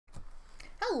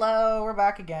Hello, we're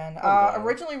back again. Hello.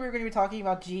 Originally we were going to be talking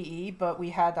about GE, but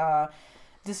we had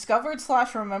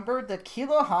discovered/remembered that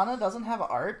Kilo Hana doesn't have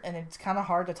art, and it's kind of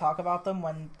hard to talk about them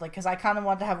when, like, because I kind of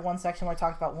wanted to have one section where I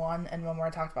talked about one and one where I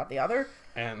talked about the other.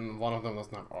 And one of them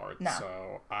doesn't have art. No.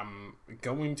 So I'm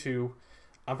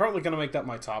probably going to make that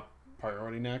my top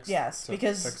priority next. Yes,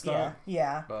 because,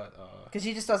 yeah. But, because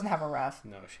she just doesn't have a ref.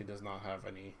 no, she does not have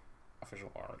any official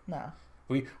art. No.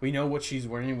 We know what she's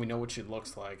wearing. We know what she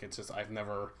looks like. It's just I've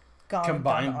never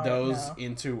Combined those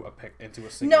into a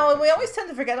single. No, and we picture. always tend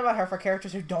to forget about her for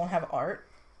characters who don't have art.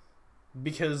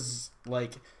 Because,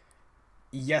 like,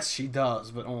 yes, she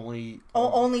does, but only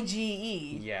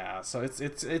GE. Yeah, so it's a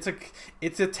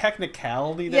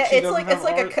technicality that she doesn't have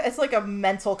art. It's like a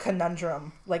mental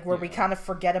conundrum, like where we kind of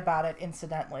forget about it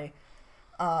incidentally.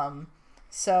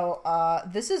 So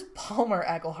this is Palmer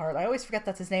Egilhardt. I always forget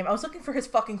that's his name. I was looking for his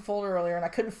fucking folder earlier and I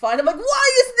couldn't find him. Like,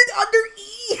 why isn't it under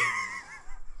E?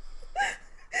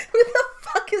 Who the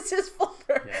fuck is his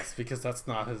folder? Yes, because that's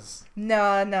not his.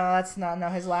 No, that's not. No,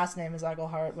 his last name is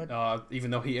Egilhardt. But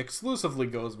even though he exclusively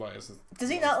goes by his. Does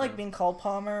he not like being called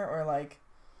Palmer or like?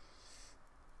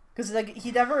 Because like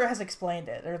he never has explained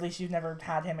it, or at least you've never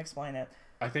had him explain it.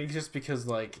 I think just because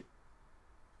like.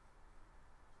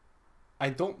 I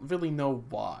don't really know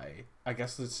why. I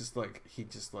guess it's just like he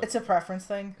just like. It's a preference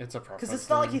thing. It's a preference. Because it's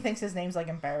not like he thinks his name's like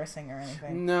embarrassing or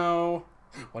anything. No.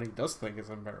 What he does think is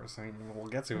embarrassing, we'll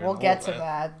get to it. We'll get to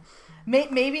that.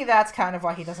 Maybe that's kind of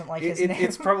why he doesn't like his name.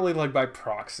 It's probably like by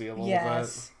proxy a little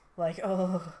bit. Like,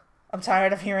 oh, I'm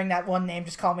tired of hearing that one name.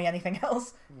 Just call me anything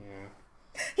else.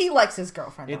 Yeah. He likes his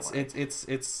girlfriend. It's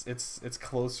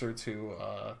closer to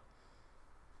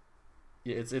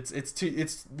yeah, it's a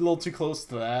little too close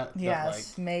to that.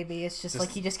 Yes, maybe it's just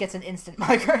like he just gets an instant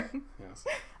migraine. Yes.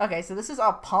 Okay, so this is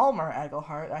Palmer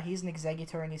Egilhardt. He's an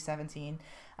executor and he's 17.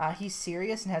 He's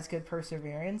serious and has good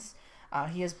perseverance.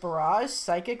 He has barrage,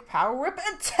 psychic, power whip,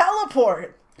 and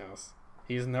teleport. Yes.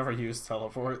 He's never used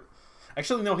teleport.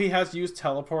 Actually, no, he has used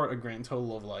teleport a grand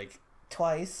total of like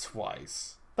twice.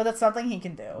 But that's something he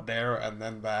can do. There and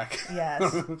then back.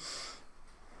 Yes.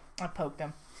 I poked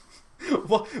him.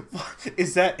 What?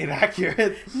 Is that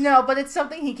inaccurate? No, but it's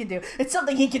something he can do. It's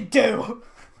something he can do!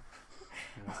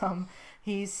 Yes.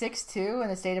 He's 6'2",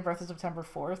 and his date of birth is September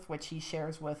 4th, which he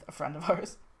shares with a friend of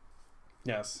ours.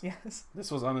 Yes. Yes. This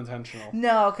was unintentional.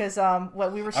 No, because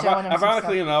what we were showing him...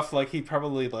 Ironically enough, like, he'd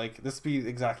probably, like, this would be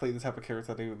exactly the type of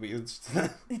character that he would be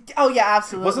interested in. Oh, yeah,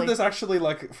 absolutely. Wasn't this actually,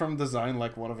 like, from design,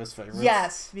 like, one of his favorites?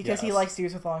 Yes, because he likes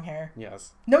dudes with long hair.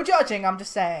 Yes. No judging, I'm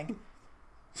just saying.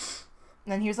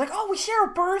 And then he was like, oh, we share a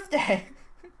birthday.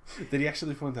 Did he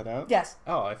actually point that out? Yes.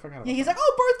 Oh, I forgot about that. He's like,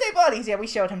 oh, birthday buddies. Yeah, we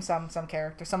showed him some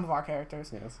characters, some of our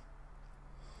characters. Yes.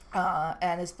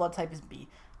 And his blood type is B.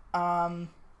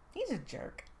 He's a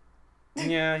jerk.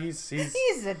 Yeah, he's a jerk.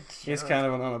 He's kind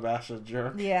of an unabashed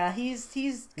jerk. Yeah, he's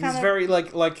kind of very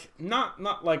like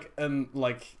not like an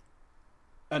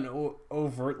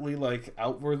overtly like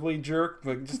outwardly jerk,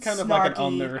 but just kind of like an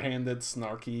underhanded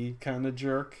snarky kind of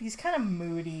jerk. He's kind of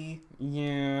moody.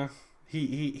 Yeah.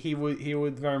 He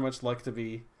would very much like to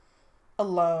be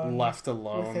left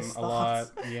alone a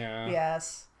lot. Yeah.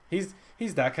 Yes. He's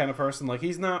that kind of person. Like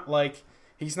he's not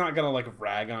gonna like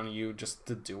rag on you just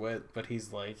to do it, but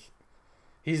he's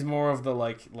more of the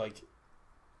like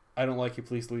I don't like you,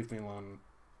 please leave me alone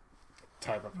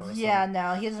type of person. Yeah,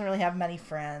 no, he doesn't really have many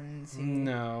friends.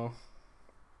 No.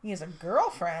 He has a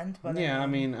girlfriend, but yeah, I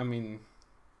mean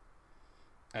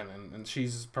and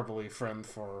she's probably a friend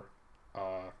for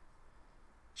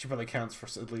she probably counts for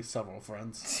at least several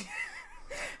friends.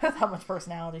 That's how much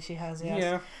personality she has,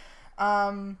 yes.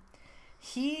 Yeah.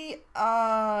 He's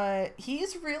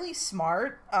really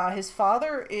smart. His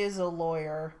father is a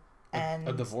lawyer. And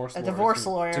a divorce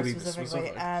lawyer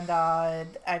specifically. And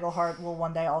Egilhardt will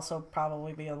one day also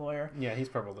probably be a lawyer. Yeah, he's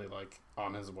probably like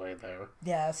on his way there.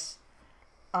 Yes.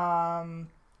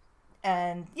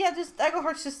 And yeah, just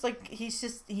Egilhardt's just like he's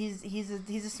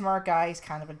a smart guy. He's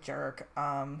kind of a jerk.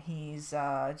 He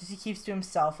keeps to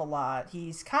himself a lot.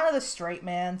 He's kind of the straight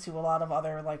man to a lot of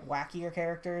other like wackier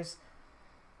characters.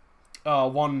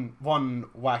 One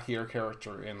wackier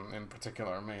character in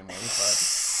particular mainly,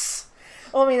 but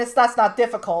well, I mean, that's not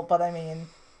difficult, but I mean...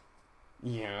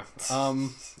 Yeah.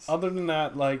 Other than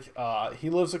that, like, he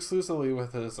lives exclusively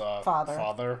with his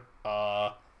father.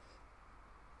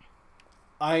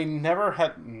 I never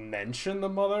had mentioned the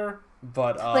mother,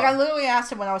 but... like, I literally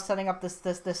asked him when I was setting up this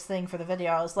thing for the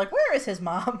video. I was like, where is his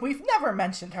mom? We've never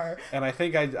mentioned her. And I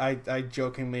think I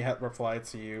jokingly had replied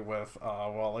to you with,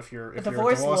 well, if you're a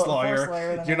divorce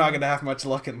lawyer, you're not going to have much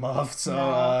luck in love, so,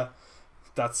 no.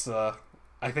 That's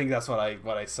I think that's what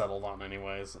I settled on,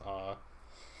 anyways.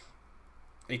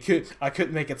 I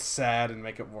could make it sad and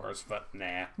make it worse, but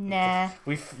nah. Nah.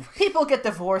 People get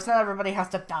divorced. Not everybody has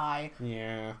to die.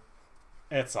 Yeah,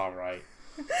 it's all right.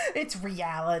 It's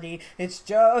reality. It's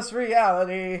just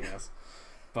reality. Yes,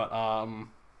 but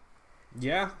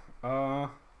yeah.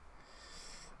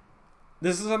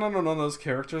 This is another one of those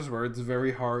characters where it's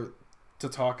very hard to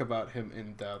talk about him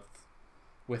in depth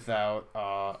without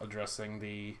addressing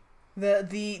the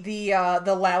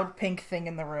loud pink thing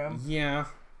in the room. Yeah.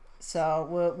 So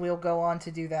we'll go on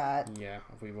to do that. Yeah,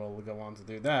 we will go on to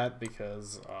do that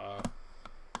because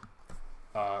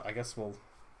I guess we'll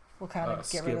kind of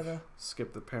get rid of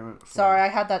skip the parent. Sorry, I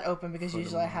had that open because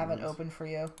usually I have it open for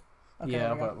you. Okay,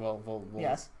 yeah, but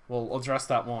we'll address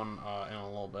that one in a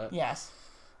little bit. Yes.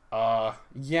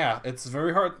 Yeah, it's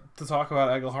very hard to talk about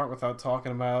Egilhardt without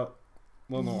talking about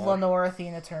Lenore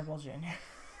Athena Turnbull Jr.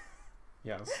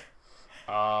 Yes.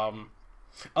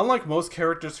 Unlike most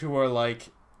characters who are like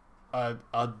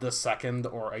the second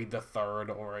or the third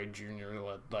or a junior,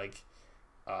 like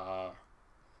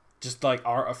just like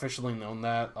are officially known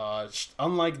that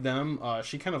unlike them,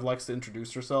 she kind of likes to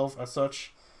introduce herself as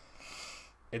such.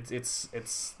 It's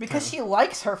because she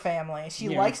likes her family. She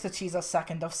likes that she's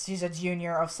a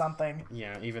junior of something.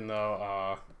 Yeah, even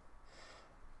though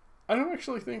I don't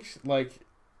actually think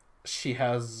she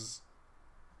has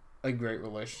a great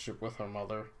relationship with her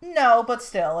mother. No, but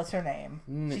still, it's her name.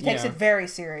 She takes it very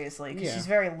seriously because she's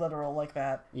very literal like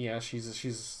that. Yeah,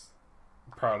 she's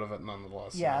proud of it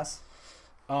nonetheless. Yes.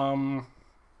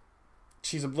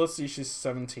 She's a Blissey. She's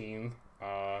 17.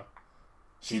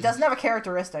 She doesn't have a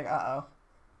characteristic. Uh-oh.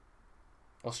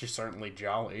 Well, she's certainly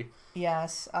jolly.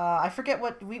 Yes. I forget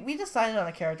what we decided on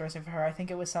a characteristic for her. I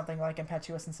think it was something like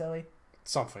impetuous and silly.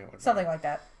 Something like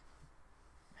that.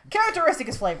 Characteristic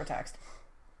is flavor text.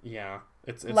 Yeah,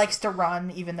 it's likes to run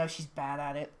even though she's bad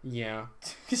at it. Yeah,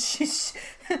 she's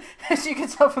as you can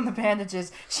tell from the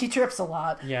bandages, she trips a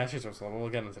lot. Yeah, she trips a lot. We'll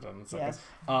get into that in a second.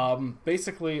 Yes.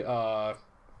 Basically, to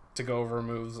go over her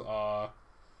moves,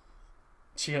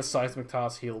 she has seismic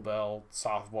toss, heal bell,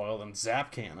 soft boil, and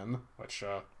zap cannon, which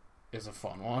is a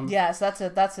fun one. Yes, that's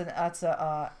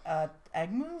a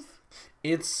egg move.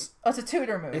 It's a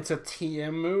tutor move. It's a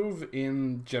TM move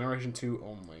in Generation 2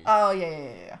 only. Oh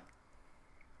yeah.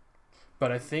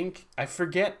 But I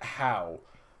forget how,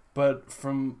 but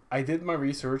I did my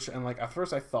research and at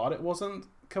first I thought it wasn't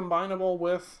combinable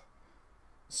with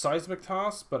seismic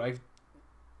toss, but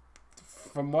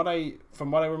from what I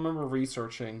remember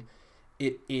researching,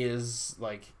 it is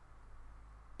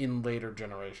in later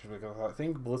generations, because I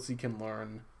think Blissey can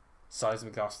learn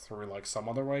seismic toss through some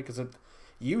other way, because it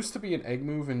used to be an egg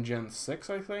move in Gen 6,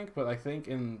 I think, but I think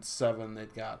in 7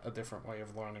 it got a different way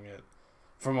of learning it,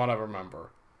 from what I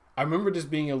remember. I remember this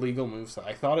being a legal moveset.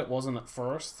 I thought it wasn't at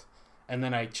first, and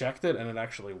then I checked it, and it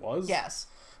actually was. Yes.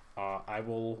 I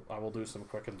will do some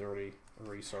quick and dirty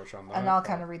research on that. And I'll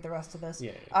kind of read the rest of this.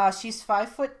 Yeah. She's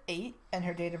 5'8", and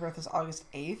her date of birth is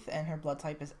August 8th, and her blood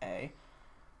type is A.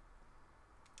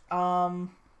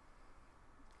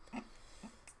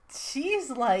 She's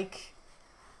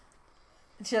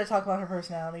should I talk about her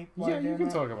personality? Yeah, you can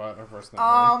talk about her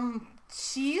personality.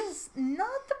 She's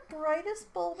not the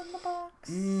brightest bulb in the box.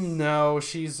 No,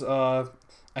 she's I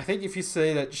think if you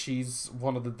say that she's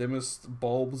one of the dimmest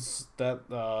bulbs that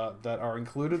are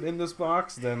included in this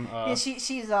box, then yeah,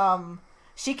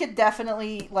 she could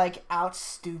definitely out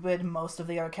stupid most of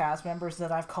the other cast members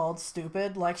that I've called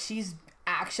stupid. She's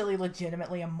actually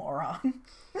legitimately a moron.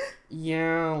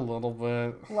 Yeah, a little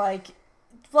bit.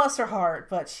 Bless her heart,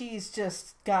 but she's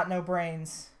just got no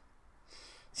brains.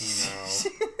 No.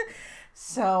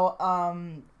 So,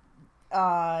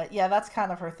 yeah, that's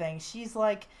kind of her thing. She's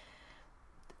with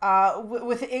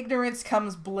ignorance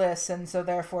comes bliss, and so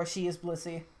therefore she is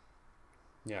Blissey.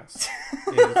 Yes.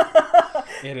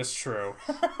 It is true.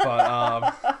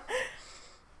 But,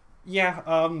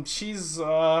 yeah, she's,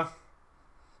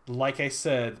 like I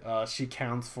said, she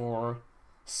counts for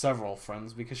several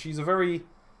friends because she's a very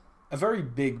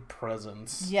big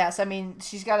presence. Yes, I mean,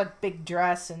 she's got a big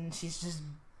dress, and she's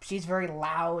very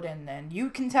loud, and you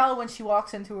can tell when she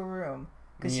walks into a room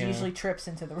because she usually trips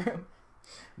into the room.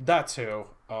 That too.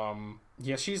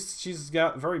 Yeah, she's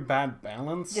got very bad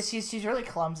balance. Yeah, she's really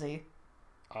clumsy.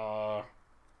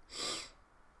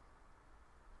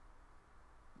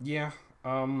 Yeah.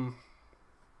 I'm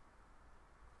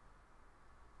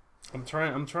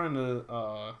trying to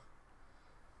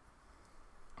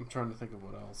think of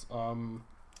what else.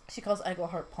 She calls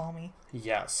Egilhardt Palmy.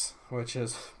 Yes, which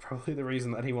is probably the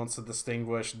reason that he wants to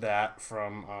distinguish that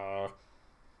from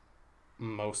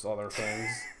most other things.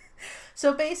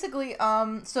 So basically,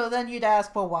 so then you'd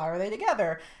ask, well, why are they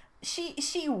together?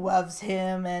 She loves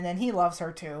him, and he loves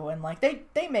her too, and like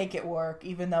they make it work,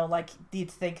 even though like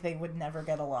you'd think they would never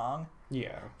get along.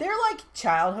 Yeah. They're like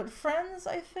childhood friends,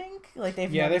 I think. Like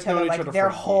they've known they've each other known each like other their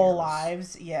for whole years.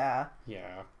 lives. Yeah.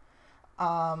 Yeah.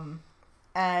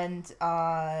 And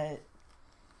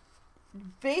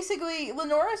basically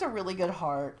Lenore has a really good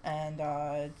heart, and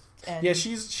yeah,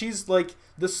 she's like,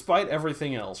 despite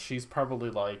everything else, she's probably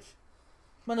like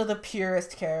one of the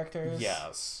purest characters.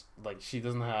 yes, like she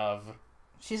doesn't have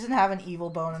an evil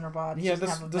bone in her body. yeah, She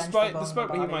doesn't have a despite vengeful bone in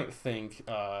what her you body. might think,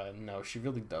 no, she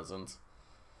really doesn't.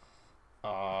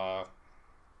 And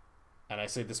I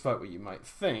say despite what you might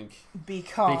think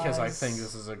because I think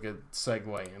this is a good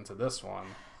segue into this one.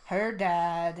 Her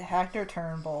dad, Hector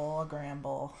Turnbull, a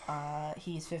Gramble,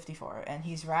 he's 54, and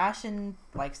he's rash and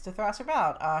likes to thrash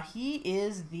about. He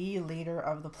is the leader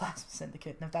of the Plasma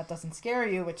Syndicate, and if that doesn't scare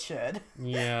you, it should.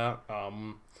 Yeah,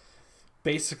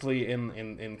 basically,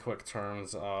 in quick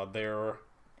terms, they're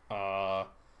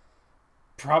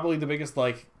probably the biggest,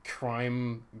 like,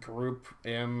 crime group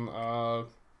in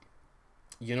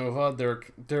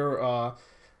Unova.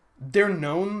 They're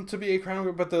known to be a crime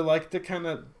group, but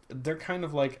they're kind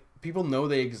of like, people know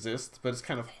they exist, but it's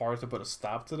kind of hard to put a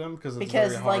stop to them because it's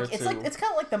very hard like it's to, like it's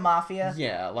kind of like the mafia.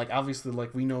 yeah, like obviously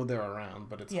like we know they're around,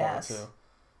 but it's hard to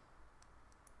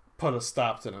put a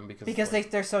stop to them because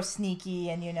like, they're so sneaky,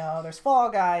 and there's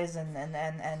Fall Guys and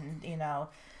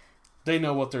they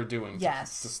know what they're doing to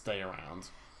stay around.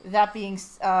 That being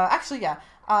actually, yeah.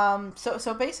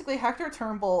 So basically Hector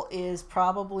Turnbull is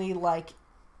probably like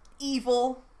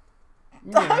evil.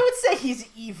 Yeah. I would say he's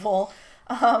evil.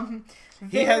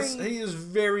 He has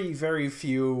very, very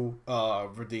few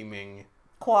redeeming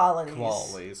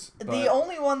qualities. The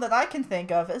only one that I can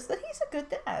think of is that he's a good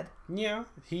dad. Yeah,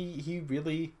 he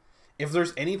really, if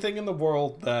there's anything in the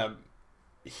world that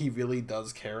he really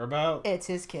does care about, it's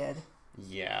his kid.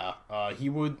 Yeah, he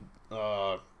would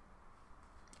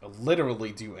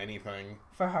literally do anything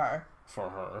for her.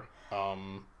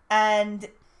 And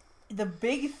the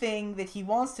big thing that he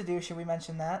wants to do, should we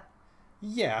mention that?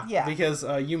 Yeah. Because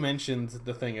you mentioned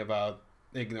the thing about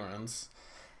ignorance.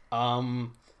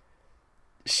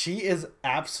 She is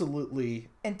absolutely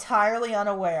entirely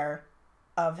unaware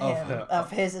of him,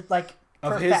 of his like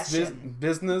profession. His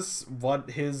business. What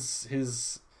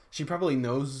his she probably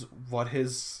knows what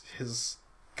his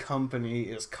company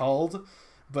is called,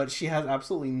 but she has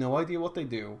absolutely no idea what they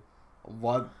do,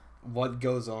 what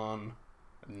goes on.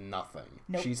 Nothing.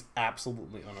 Nope. She's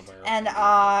absolutely unaware. And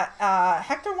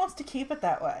Hector wants to keep it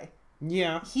that way.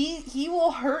 Yeah. He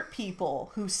will hurt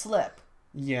people who slip.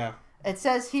 Yeah. It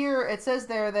says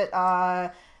there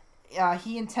that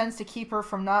he intends to keep her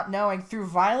from not knowing through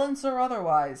violence or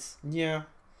otherwise. Yeah.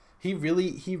 He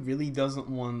really doesn't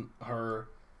want her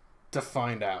to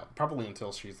find out. Probably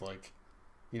until she's like,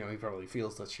 he probably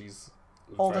feels that she's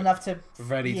old enough to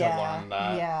ready to learn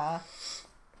that. Yeah.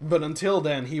 But until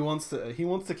then, he wants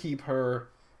to keep her.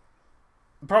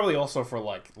 Probably also for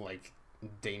like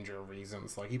danger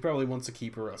reasons. Like he probably wants to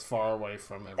keep her as far away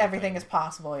from everything as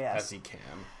possible. Yes, as he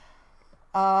can.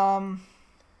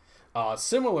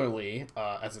 Similarly,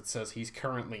 as it says, he's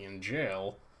currently in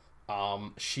jail.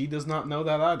 She does not know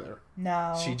that either.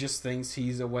 No. She just thinks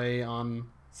he's away on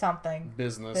something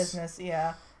business.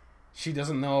 Yeah. She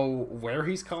doesn't know where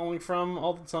he's calling from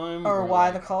all the time, or why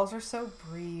the calls are so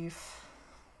brief.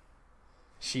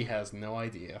 She has no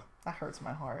idea. That hurts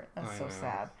my heart. That's so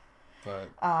sad. But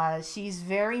she's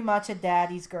very much a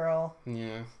daddy's girl.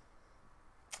 Yeah.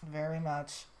 Very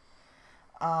much.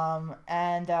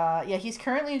 He's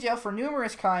currently in jail for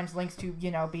numerous crimes linked to,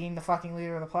 being the fucking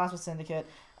leader of the Plasma Syndicate.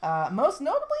 Most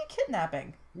notably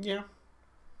kidnapping. Yeah.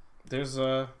 There's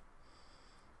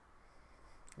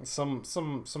some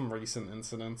recent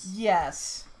incidents.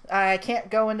 Yes. I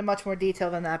can't go into much more detail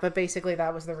than that, but basically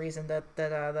that was the reason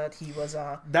that he was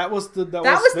that was the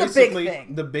big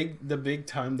thing. The big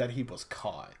time that he was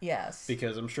caught. Yes.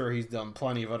 Because I'm sure he's done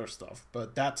plenty of other stuff,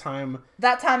 but that time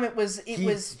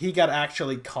he got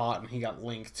actually caught and he got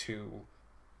linked to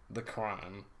the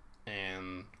crime,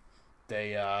 and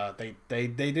they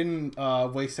didn't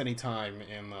waste any time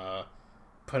in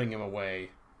putting him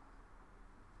away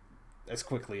as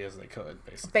quickly as they could,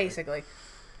 basically.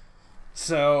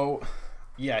 So,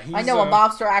 yeah, he's... I know a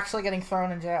mobster actually getting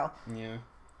thrown in jail. Yeah.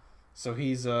 So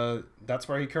he's, that's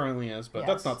where he currently is, but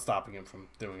that's not stopping him from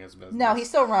doing his business. No, he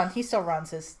still runs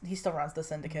the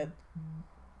syndicate.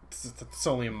 It's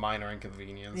only a minor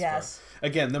inconvenience. Yes. But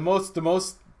again,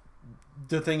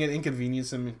 the thing that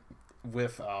inconveniences him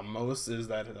with most is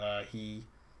that he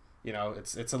you know,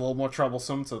 it's a little more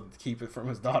troublesome to keep it from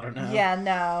his daughter now. Yeah,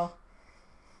 no.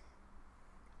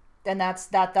 And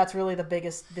that's really the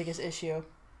biggest issue.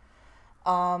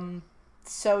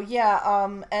 So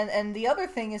yeah, and the other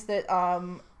thing is that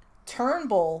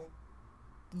Turnbull,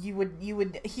 you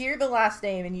would hear the last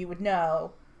name and you would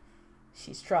know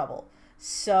she's trouble.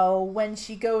 So when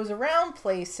she goes around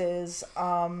places,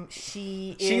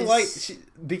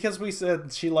 because we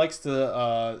said she likes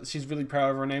to she's really proud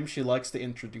of her name. She likes to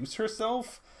introduce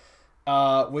herself,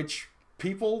 which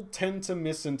people tend to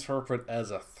misinterpret as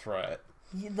a threat.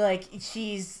 Like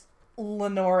she's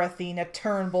Lenore Athena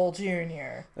Turnbull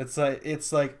Jr.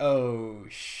 It's like oh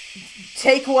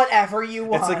take whatever you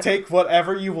want. It's like take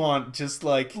whatever you want. Just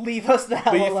like leave us the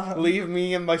hell alone. Leave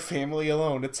me and my family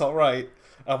alone. It's all right.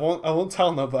 I won't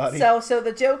tell nobody. So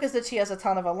the joke is that she has a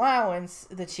ton of allowance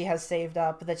that she has saved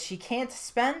up that she can't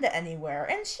spend anywhere,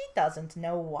 and she doesn't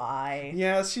know why.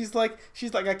 Yeah, she's like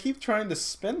I keep trying to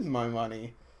spend my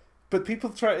money, but people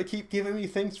keep giving me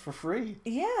things for free.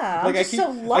 Yeah, like I'm just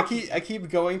so lucky. I keep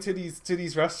going to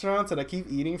these restaurants and I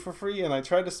keep eating for free, and I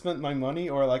try to spend my money,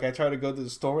 or like I try to go to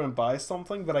the store and buy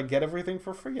something, but I get everything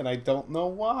for free, and I don't know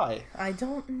why. I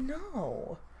don't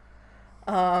know.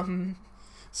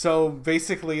 So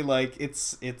basically, like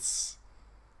it's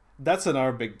that's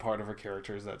another big part of her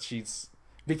character is that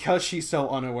because she's so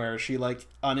unaware, she like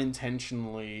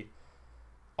unintentionally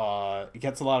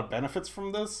gets a lot of benefits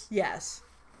from this. Yes.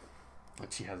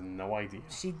 Like she has no idea.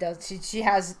 She does. She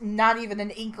has not even an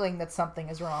inkling that something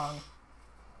is wrong.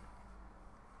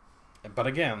 But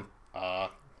again,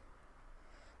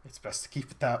 it's best to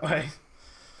keep it that way.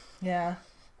 Yeah.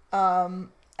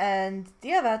 And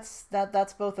yeah,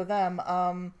 that's both of them.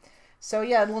 So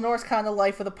yeah, Lenore's kind of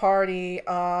life of the party.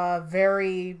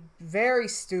 Very, very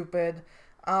stupid.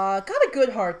 Got a good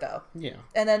heart though. Yeah.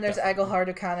 And then there's Egilhardt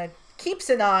who kind of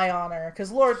keeps an eye on her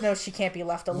because Lord knows she can't be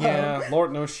left alone. Yeah,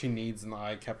 Lord knows she needs an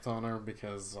eye kept on her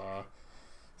because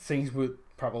things would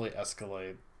probably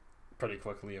escalate pretty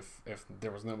quickly if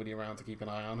there was nobody around to keep an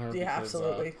eye on her. Yeah, because,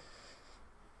 absolutely.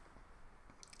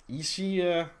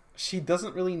 She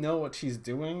doesn't really know what she's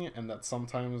doing, and that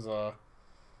sometimes,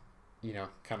 you know,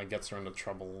 kind of gets her into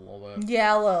trouble a little bit.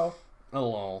 Yeah, a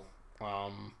little.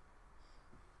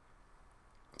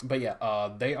 But yeah,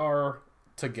 they are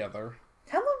together.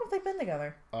 How long have they been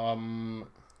together?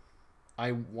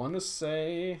 I want to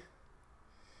say,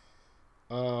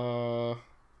 a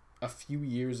few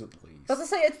years at least. I was gonna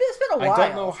say it's been a while. I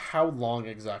don't know how long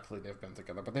exactly they've been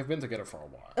together, but they've been together for a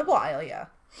while. A while, yeah.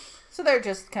 So they're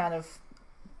just kind of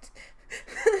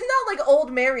not like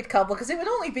old married couple because it would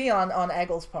only be on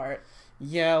Egil's part.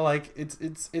 Yeah, like it's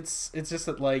just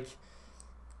that like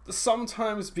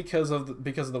sometimes because of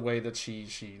the way that she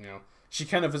you know she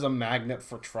kind of is a magnet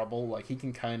for trouble. Like he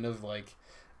can kind of like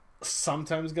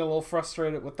sometimes get a little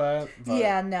frustrated with that. But,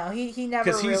 yeah, no, he never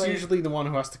because he's usually the one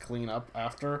who has to clean up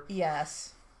after.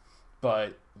 Yes,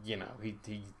 but you know he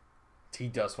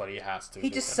does what he has to. He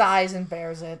just sighs and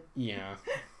bears it. Yeah,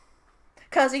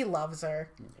 because he loves her.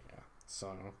 Yeah.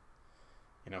 So,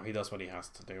 you know, he does what he has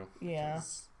to do. Yeah.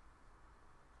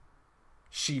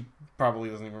 She probably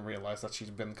doesn't even realize that she's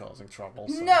been causing trouble.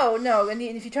 So. No. And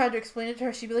if you tried to explain it to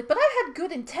her, she'd be like, but I had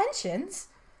good intentions.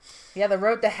 Yeah, the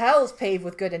road to hell is paved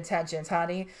with good intentions,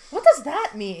 honey. What does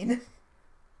that mean?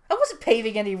 I wasn't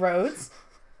paving any roads.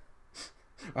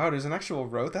 Oh, there's an actual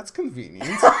road? That's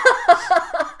convenient.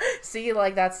 See,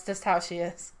 like, that's just how she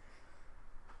is.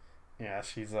 Yeah,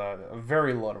 she's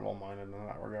very literal-minded in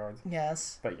that regard.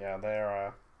 Yes. But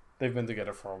yeah, they've been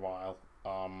together for a while.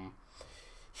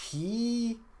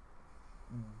 He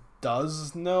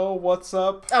does know what's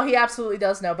up. Oh, he absolutely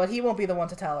does know, but he won't be the one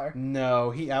to tell her.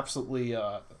 No, he absolutely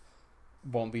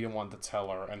won't be the one to tell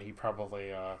her, and he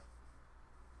probably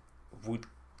would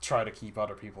try to keep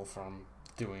other people from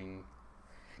doing...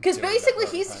 Because basically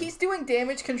he's doing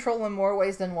damage control in more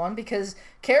ways than one, because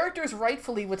characters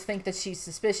rightfully would think that she's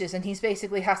suspicious, and he's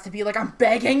basically has to be like, I'm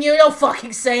begging you, don't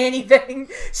fucking say anything.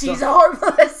 She's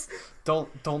harmless.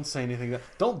 Don't say anything.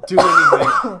 Don't do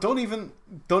anything.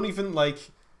 don't even like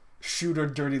shoot her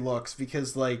dirty looks,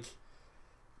 because like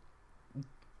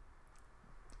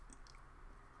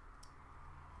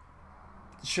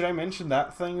should I mention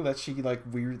that thing that she like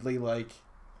weirdly like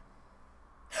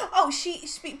Oh, she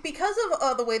because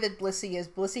of the way that Blissey is.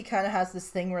 Blissey kind of has this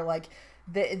thing where like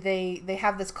they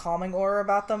have this calming aura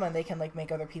about them, and they can like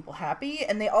make other people happy,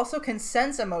 and they also can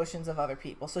sense emotions of other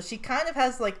people. So she kind of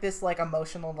has like this like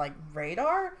emotional like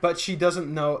radar. But she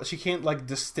doesn't know. She can't like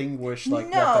distinguish like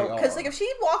what they no, are. because like if she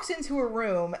walks into a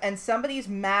room and somebody's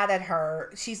mad at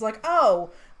her, she's like,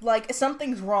 oh, like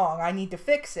something's wrong. I need to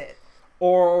fix it.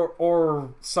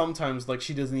 Or sometimes like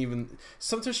she doesn't even.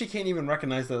 Sometimes she can't even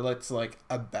recognize that that's like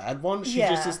a bad one. She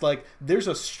just is like, there's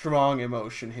a strong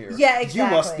emotion here. Yeah, exactly. You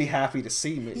must be happy to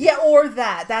see me. Yeah, or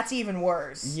that. That's even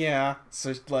worse. Yeah,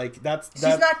 so like she's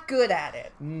not good at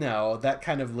it. No, that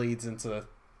kind of leads into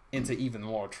even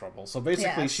more trouble. So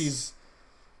basically, she's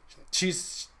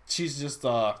just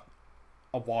a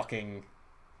walking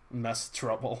mess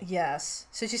trouble. Yes.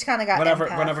 So she's kind of got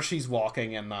whenever she's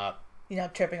walking and not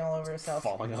tripping all over herself,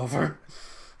 falling over.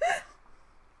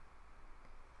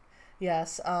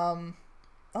 Yes. I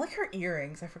like her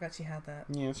earrings. I forgot she had that.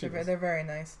 Yeah, they're very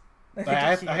nice.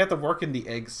 I had to work in the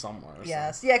eggs somewhere.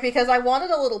 Yes. So. Yeah, because I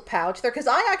wanted a little pouch there. Because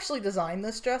I actually designed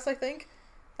this dress. I think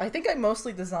I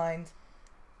mostly designed.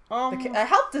 I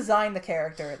helped design the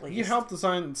character at least. You helped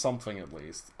design something at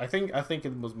least. I think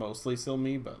it was mostly still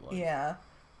me, but like yeah,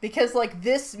 because like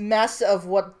this mess of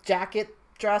what jacket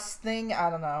dress thing, I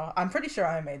don't know. I'm pretty sure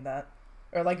I made that,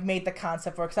 or like made the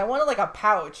concept for it. Because I wanted like a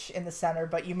pouch in the center,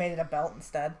 but you made it a belt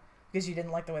instead because you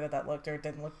didn't like the way that looked, or it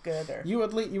didn't look good. Or you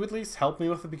at least help me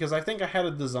with it because I think I had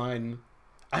a design.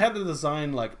 I had the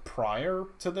design like prior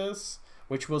to this,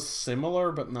 which was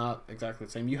similar but not exactly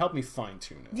the same. You helped me fine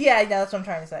tune it. Yeah, that's what I'm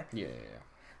trying to say. Yeah.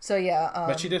 So yeah,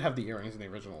 but she did have the earrings in the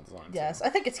original design. Yes, so. I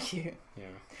think it's cute.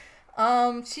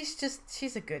 Yeah.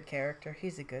 She's a good character.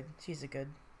 She's a good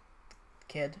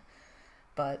kid,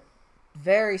 but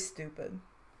very stupid,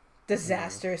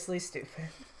 disastrously stupid.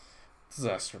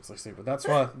 Disastrously stupid. That's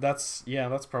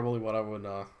probably what I would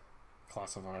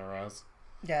classify her as.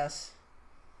 Yes.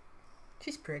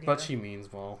 She's pretty. But she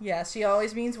means well. Yeah, she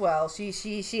always means well. She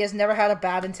has never had a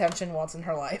bad intention once in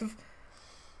her life.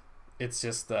 It's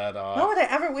just that why would I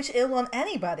ever wish ill on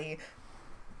anybody?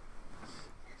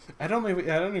 I don't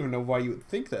even know why you would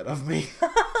think that of me.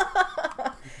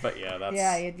 But yeah,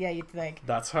 that's you'd think.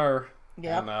 That's her.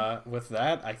 Yeah. And with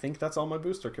that, I think that's all my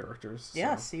booster characters. So.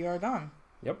 Yes, you are done.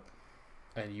 Yep.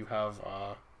 And you have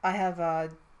I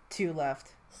have 2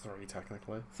 left. 3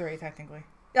 technically. 3 technically.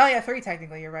 Oh yeah, 3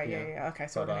 technically. You're right. Yeah. Okay,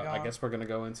 so but, we're gonna go I guess we're gonna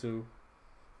go into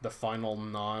the final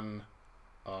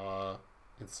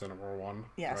Incineroar one.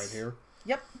 Yes. Right here.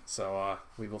 Yep. So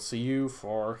we will see you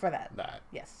for that. That.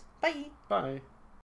 Yes. Bye. Bye.